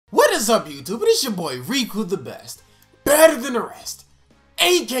What is up, YouTube? It is your boy RikuTheBest, better than the rest,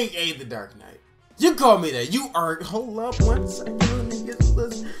 aka the Dark Knight. You call me that. You are. Hold up one second.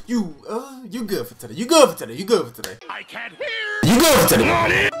 You good for today? You good for today? You good for today? I can't hear. You good for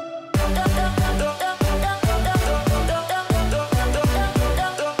today?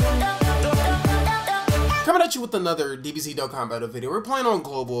 Coming at you with another DBZ Dokkan battle video. We're playing on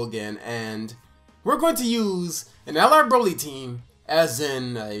Global again, and we're going to use an LR Broly team, as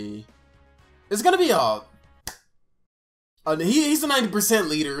in a. It's gonna be he's a 90%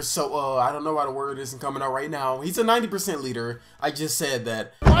 leader, so I don't know why the word isn't coming out right now. He's a 90% leader. I just said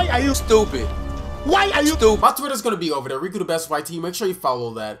that. Why are you stupid? Why are you stupid? My Twitter's gonna be over there. RikuTheBest YT. Make sure you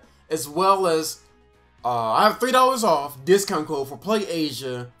follow that, as well as I have $3 off discount code for Play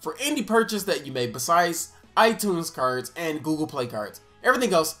Asia for any purchase that you make, besides iTunes cards and Google Play cards.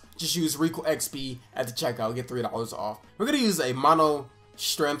 Everything else, just use Riku XP at the checkout. Get $3 off. We're gonna use a mono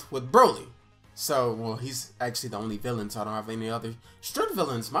strength with Broly. So, well, he's actually the only villain, so I don't have any other strength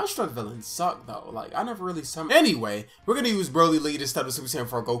villains. My strength villains suck, though. Like, I never really summoned. Anyway, we're going to use Broly lead instead of Super Saiyan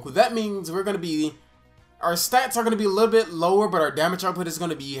 4 Goku. That means we're going to be... Our stats are going to be a little bit lower, but our damage output is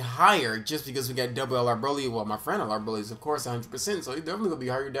going to be higher, just because we got double LR Broly. Well, my friend LR Broly is, of course, 100%, so he's definitely going to be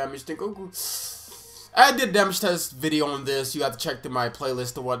higher damage than Goku. I did a damage test video on this. You have to check to my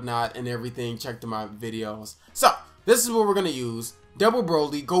playlist and whatnot and everything. Check to my videos. So, this is what we're going to use. Double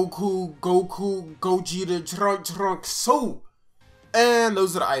Broly, Goku, Gogeta, Trunk, So. And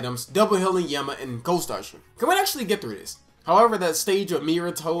those are the items. Double Healing, Yama, and Ghost Usher. Can we actually get through this? However, that stage of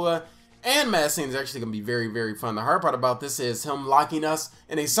Mira, Toa, and Mad Saiyan is actually going to be very, very fun. The hard part about this is him locking us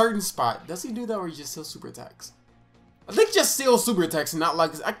in a certain spot. Does he do that or he just steals super attacks? I think just steals super attacks and not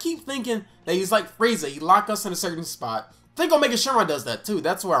like... I keep thinking that he's like Frieza. He lock us in a certain spot. I think Omega Shenron does that too.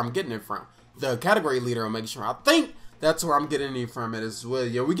 That's where I'm getting it from. The category leader Omega Shenron. I think... That's where I'm getting it from it as well.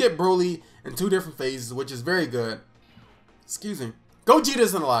 Yeah, we get Broly in 2 different phases, which is very good. Excuse me.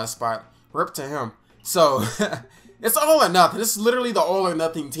 Gogeta's in the last spot. Rip to him. So, it's all or nothing. This is literally the all or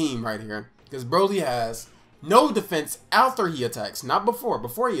nothing team right here. Because Broly has no defense after he attacks. Not before.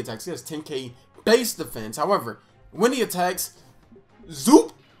 Before he attacks, he has 10k base defense. However, when he attacks,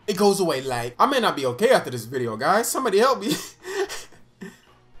 zoop, it goes away like. I may not be okay after this video, guys. Somebody help me.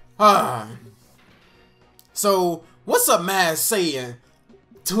 So... What's a Mad Saiyan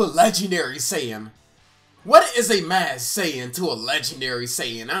to a Legendary Saiyan? What is a Mad Saiyan to a Legendary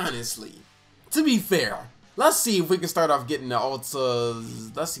Saiyan, honestly? To be fair, let's see if we can start off getting the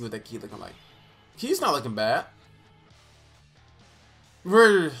ultas. Let's see what that key looking like. Key's not looking bad.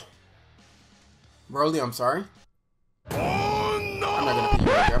 Broly, I'm sorry. Oh no! I'm not gonna put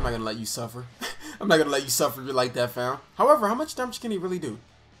you right there. I'm not gonna let you suffer. I'm not gonna let you suffer like that, fam. However, how much damage can he really do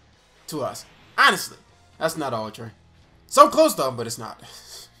to us? Honestly. That's not ultra. So close though, but it's not.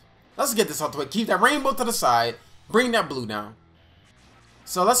 Let's get this out the way. Keep that rainbow to the side. Bring that blue down.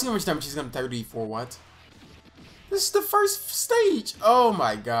 So let's see how much damage he's gonna 30 for what? This is the first stage. Oh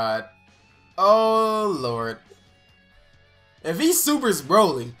my god. Oh lord. If he supers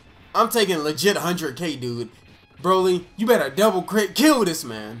Broly, I'm taking legit 100k, dude. Broly, you better double crit kill this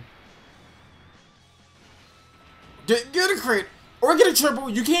man. Get a crit. Or get a triple.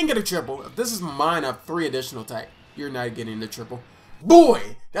 You can get a triple. If this is mine, I have 3 additional attack. You're not getting the triple.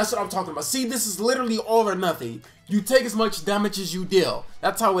 Boy! That's what I'm talking about. See, this is literally all or nothing. You take as much damage as you deal.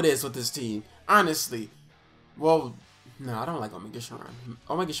 That's how it is with this team. Honestly. Well, no, I don't like Omega Shenron.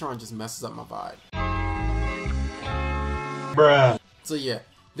 Omega Shenron just messes up my vibe. Bruh. So yeah,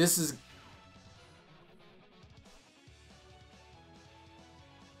 this is...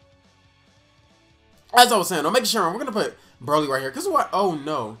 As I was saying, Omega Shenron, we're going to put Broly right here. Because what? Oh,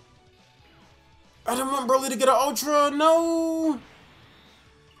 no. I didn't want Broly to get an Ultra. No.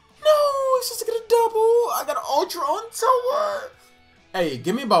 No, it's just to get a double. I got an Ultra on Toa. Hey,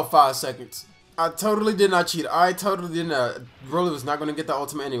 give me about 5 seconds. I totally did not cheat. I totally did not. Broly was not going to get the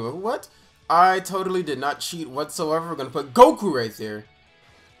ultimate anyway. What? I totally did not cheat whatsoever. We're going to put Goku right there.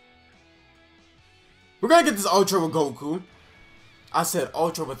 We're going to get this Ultra with Goku. I said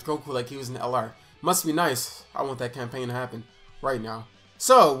Ultra with Goku like he was an LR. Must be nice. I want that campaign to happen right now.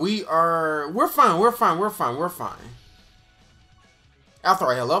 So, we're fine. After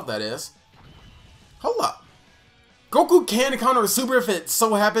I heal up, that is. Hold up. Goku can counter a super if it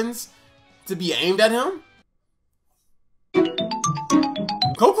so happens to be aimed at him?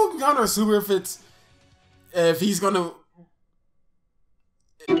 Goku can counter a super if he's gonna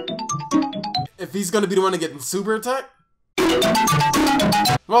be the one to get super attack?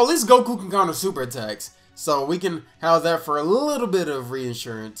 Well, at least Goku can counter super attacks. So we can have that for a little bit of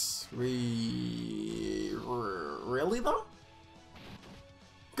reinsurance. Really though?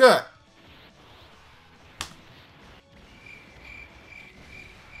 Good.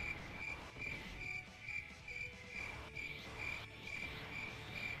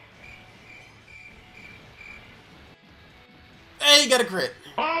 Hey, you got a crit.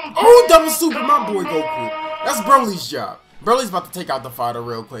 Oh, double super, my boy Goku. That's Broly's job. Broly's about to take out the fighter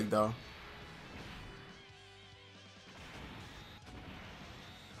real quick, though.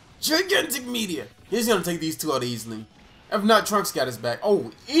 Gigantic media. He's gonna take these two out easily. If not, Trunks got his back.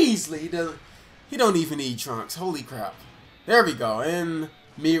 Oh, easily. He doesn't. He don't even need Trunks. Holy crap. There we go. And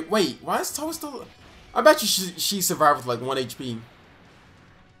me. Wait, why is Toe still? I bet you she survived with like 1 HP.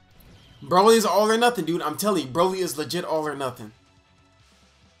 Broly is all or nothing, dude. I'm telling you, Broly is legit all or nothing.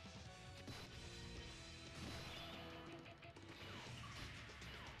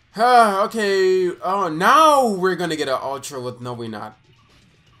 Okay. Oh, now we're gonna get an Ultra with. No, we're not.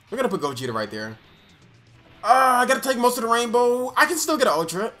 We're gonna put Gogeta right there. I gotta take most of the rainbow. I can still get an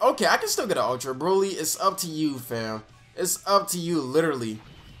Ultra. Okay, I can still get an Ultra. Broly, it's up to you, fam. It's up to you, literally.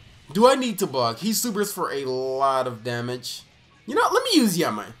 Do I need to block? He supers for a lot of damage. You know, let me use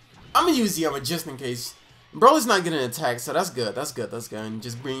Yama. I'm gonna use Yama just in case. Broly's not getting attacked, so that's good. That's good. That's good. And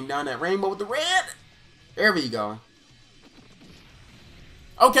just bring down that rainbow with the red. There we go.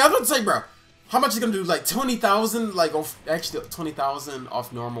 Okay, I was about to say, bro. How much is gonna do? Like 20,000? Like, actually, 20,000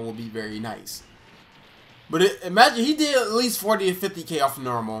 off normal will be very nice. But imagine he did at least 40 to 50k off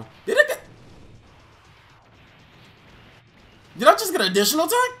normal. Did I just get an additional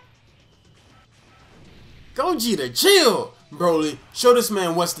attack? Gogeta, chill, Broly. Show this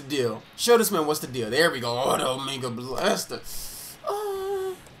man what's the deal. Show this man what's the deal. There we go. Oh, the Omega Blaster.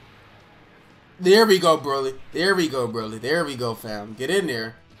 There we go, Broly. There we go, Broly. There we go, fam. Get in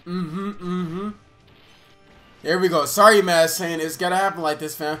there. There we go. Sorry, Mad Saiyan. It's gotta happen like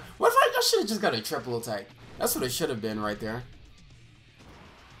this, fam. What if I should have just got a triple attack? That's what it should have been right there.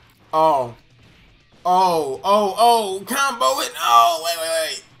 Oh. Combo it. Oh,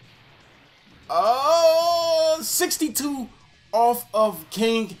 wait. Oh, 62 off of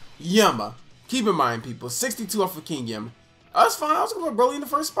King Yama. Keep in mind, people. 62 off of King Yama. That's fine. I was going to put Broly in the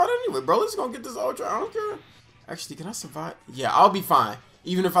first spot anyway. Broly's going to get this Ultra. I don't care. Actually, can I survive? Yeah, I'll be fine.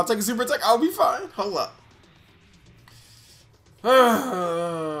 Even if I take a super attack, I'll be fine. Hold up.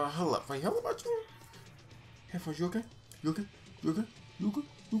 Hold up. Wait, how about you? Headphones, you okay? You okay? You okay? You okay?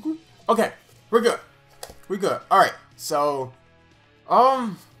 You good? Okay, we're good. We're good. Alright, so,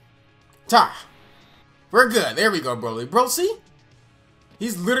 we're good. There we go, Broly. Bro, see?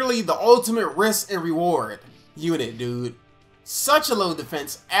 He's literally the ultimate risk and reward unit, dude. Such a low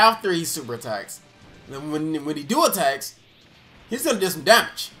defense after he super attacks. And then when he do attacks, he's gonna do some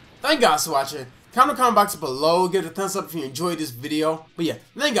damage. Thank you guys for watching. Comment box below, give it a thumbs up if you enjoyed this video. But yeah,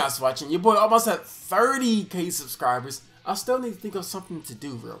 thank you guys for watching. Your boy almost at 30k subscribers. I still need to think of something to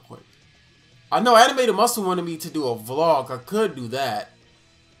do real quick. I know Animated Muscle wanted me to do a vlog. I could do that.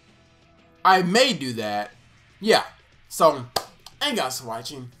 I may do that. Yeah. So, thank you guys for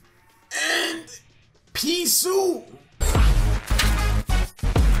watching. And peace out.